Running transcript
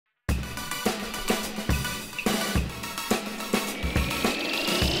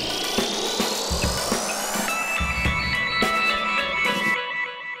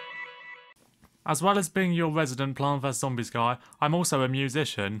As well as being your resident Plant vs Zombies guy, I'm also a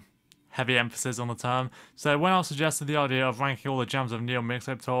musician. Heavy emphasis on the term. So when I suggested the idea of ranking all the jams of Neon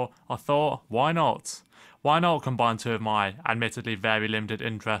Mixtape Tour, I thought, why not? Why not combine two of my admittedly very limited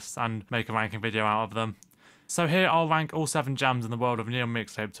interests and make a ranking video out of them? So here I'll rank all 7 jams in the world of Neon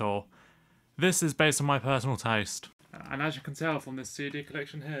Mixtape Tour. This is based on my personal taste. And as you can tell from this CD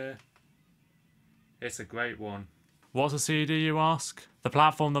collection here, it's a great one. What's a CD, you ask? The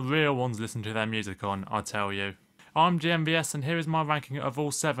platform the real ones listen to their music on, I tell you. I'm GMVS and here is my ranking of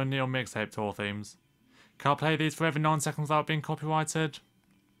all 7 Neon Mixtape Tour themes. Can I play these for every 9 seconds without being copyrighted?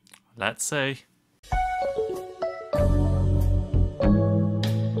 Let's see.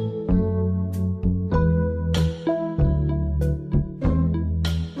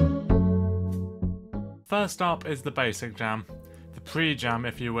 First up is the basic jam. The pre-jam,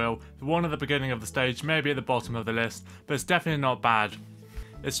 if you will, the one at the beginning of the stage, maybe at the bottom of the list, but it's definitely not bad.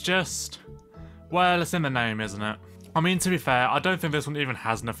 It's just, well, it's in the name, isn't it? I mean, to be fair, I don't think this one even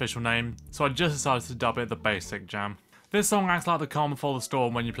has an official name, so I just decided to dub it the basic jam. This song acts like the calm before the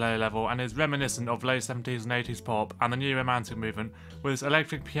storm when you play a level and is reminiscent of late 70s and 80s pop and the new romantic movement, with its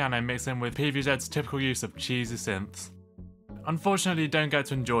electric piano mixed in with PVZ's typical use of cheesy synths. Unfortunately, you don't get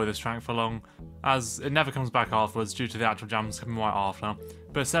to enjoy this track for long, as it never comes back afterwards due to the actual jams coming right after,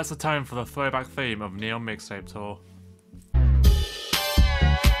 but it sets the tone for the throwback theme of Neon Mixtape Tour.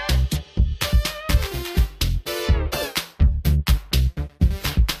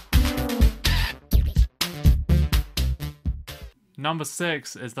 Number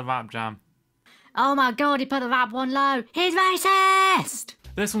 6 is the rap jam. Oh my god, he put the rap one low. He's racist!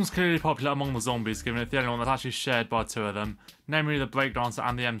 This one's clearly popular among the zombies, given it's the only one that's actually shared by 2 of them, namely the breakdancer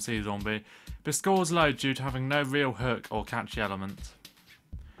and the MC zombie, but scores low due to having no real hook or catchy element.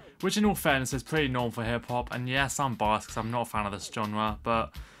 Which in all fairness is pretty normal for hip hop, and yes, I'm biased because I'm not a fan of this genre,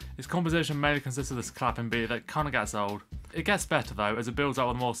 but its composition mainly consists of this clapping beat that kinda gets old. It gets better though, as it builds up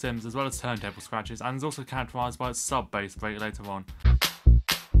with more synths as well as turntable scratches, and is also characterised by its sub-bass break later on.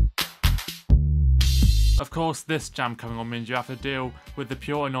 Of course, this jam coming on means you have to deal with the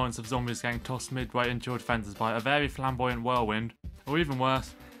pure annoyance of zombies getting tossed midway into your defences by a very flamboyant whirlwind, or even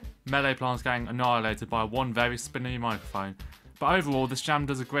worse, melee plants getting annihilated by one very spinny microphone. But overall, this jam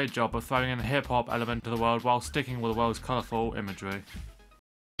does a great job of throwing in a hip hop element to the world while sticking with the world's colourful imagery.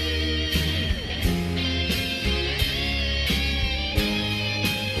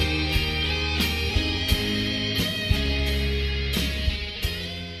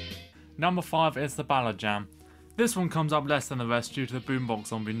 Number 5 is the ballad jam. This one comes up less than the rest due to the boombox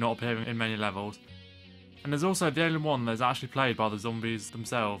zombie not appearing in many levels, and is also the only one that is actually played by the zombies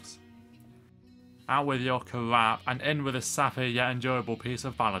themselves. Out with your rap and in with a sappy yet enjoyable piece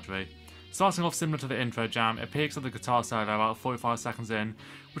of balladry. Starting off similar to the intro jam, it peaks at the guitar solo about 45 seconds in,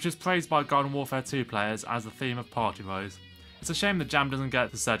 which is praised by Garden Warfare 2 players as the theme of Party Rose. It's a shame the jam doesn't get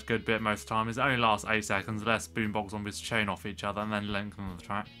the said good bit most of the time, as it only lasts 8 seconds unless boombox zombies chain off each other and then lengthen the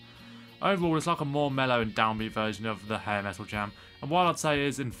track. Overall, it's like a more mellow and downbeat version of the hair metal jam, and while I'd say it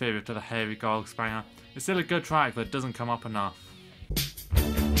is inferior to the hairy gargle spanger, it's still a good track that doesn't come up enough.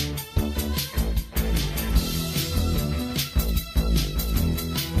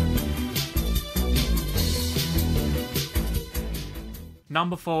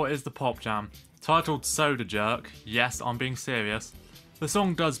 Number 4 is the pop jam. Titled Soda Jerk, yes, I'm being serious. The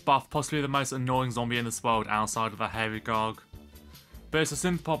song does buff possibly the most annoying zombie in this world outside of the hairy garg. But it's a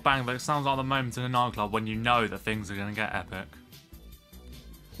synth pop bang that sounds like the moment in a nightclub when you know that things are going to get epic.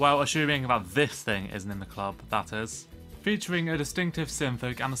 Well, assuming that this thing isn't in the club, that is. Featuring a distinctive synth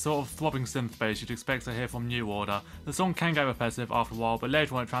hook and the sort of throbbing synth bass you'd expect to hear from New Order, the song can get repetitive after a while, but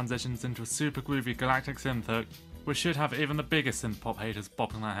later on it transitions into a super groovy galactic synth hook, which should have even the biggest synth pop haters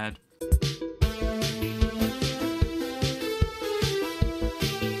bopping their head.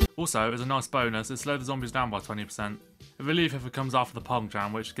 Also, as a nice bonus, it slowed the zombies down by 20%. A relief if it comes after the pong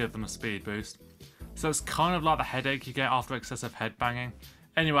jam, which gives them a speed boost. So it's kind of like the headache you get after excessive headbanging.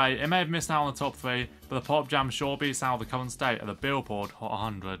 Anyway, it may have missed out on the top 3, but the pop jam sure beats out the current state of the Billboard Hot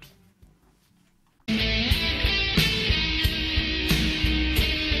 100.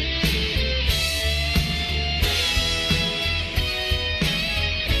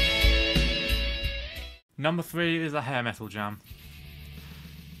 Number 3 is the hair metal jam.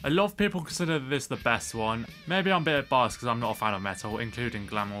 A lot of people consider this the best one. Maybe I'm a bit biased because I'm not a fan of metal, including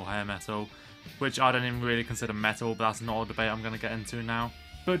glam or hair metal, which I don't even really consider metal, but that's not a debate I'm going to get into now.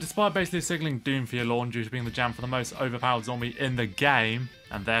 But despite basically signaling doom for your lawn due to being the jam for the most overpowered zombie in the game,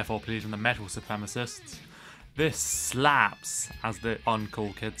 and therefore pleasing the metal supremacists, this slaps, as the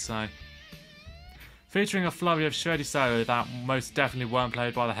uncool kids say. Featuring a flurry of shreddy solo that most definitely weren't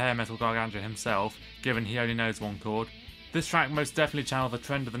played by the hair metal gargantua himself, given he only knows one chord. This track most definitely channeled the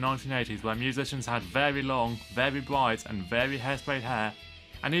trend of the 1980s where musicians had very long, very bright and very hairsprayed hair,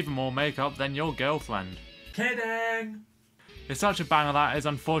 and even more makeup than your girlfriend. Kidding! It's such a banger that is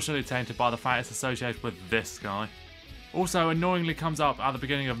unfortunately tainted by the fact it's associated with this guy. Also annoyingly comes up at the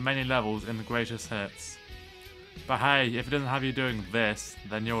beginning of many levels in the greatest hits. But hey, if it doesn't have you doing this,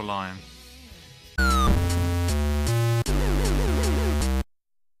 then you're lying.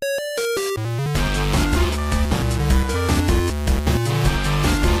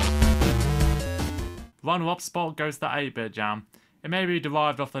 Runner-up spot goes to the 8-bit jam. It may be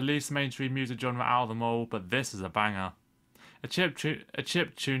derived off the least mainstream music genre out of them all, but this is a banger. A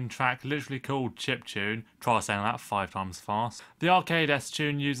chiptune track literally called chiptune, try saying that 5 times fast. The arcade-esque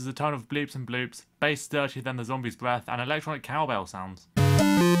tune uses a ton of bleeps and bloops, bass dirtier than the zombie's breath, and electronic cowbell sounds.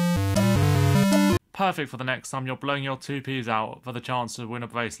 Perfect for the next time you're blowing your 2Ps out for the chance to win a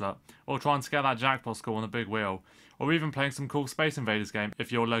bracelet, or trying to get that jackpot score on the big wheel, or even playing some cool Space Invaders game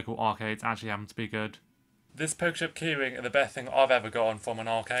if your local arcades actually happen to be good. This pokechip keyring is the best thing I've ever gotten from an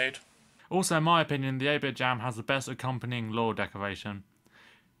arcade. Also, in my opinion, the 8-bit jam has the best accompanying lore decoration.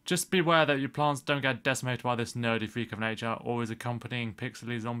 Just beware that your plants don't get decimated by this nerdy freak of nature or his accompanying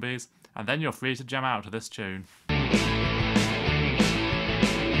pixely zombies, and then you're free to jam out to this tune.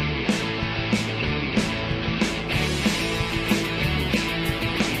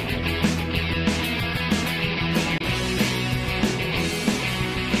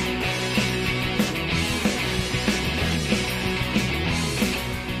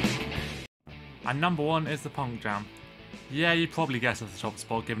 And number 1 is the punk jam. Yeah, you probably guessed at the top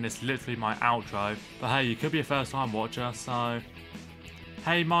spot given it's literally my outro, but hey, you could be a first time watcher, so...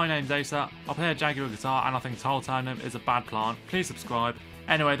 Hey, my name's Asa, I play a Jaguar guitar and I think Tile Turnip is a bad plant, please subscribe.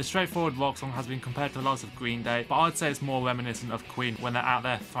 Anyway, the straightforward rock song has been compared to the likes of Green Day, but I'd say it's more reminiscent of Queen when they're at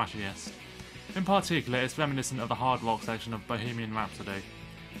their thrashiest. In particular, it's reminiscent of the hard rock section of Bohemian Rhapsody.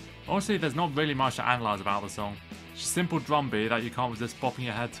 Honestly, there's not really much to analyse about the song. Just a simple drum beat that you can't resist bopping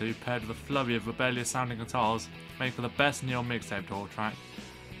your head to, paired with a flurry of rebellious sounding guitars, make for the best Neon Mixtape Tour track.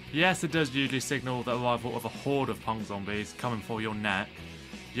 Yes, it does usually signal the arrival of a horde of punk zombies coming for your neck,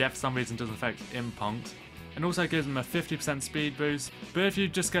 yet for some reason doesn't affect impunks, and also gives them a 50% speed boost, but if you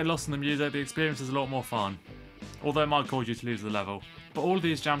just get lost in the music, the experience is a lot more fun, although it might cause you to lose the level. But all of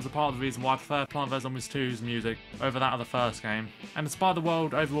these jams are part of the reason why I prefer Plant vs Zombies 2's music over that of the first game, and despite the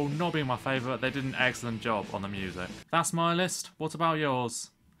world overall not being my favourite, they did an excellent job on the music. That's my list, what about yours?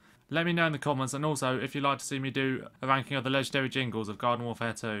 Let me know in the comments, and also if you'd like to see me do a ranking of the legendary jingles of Garden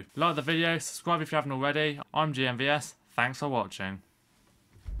Warfare 2. Like the video, subscribe if you haven't already. I'm GMVS, thanks for watching.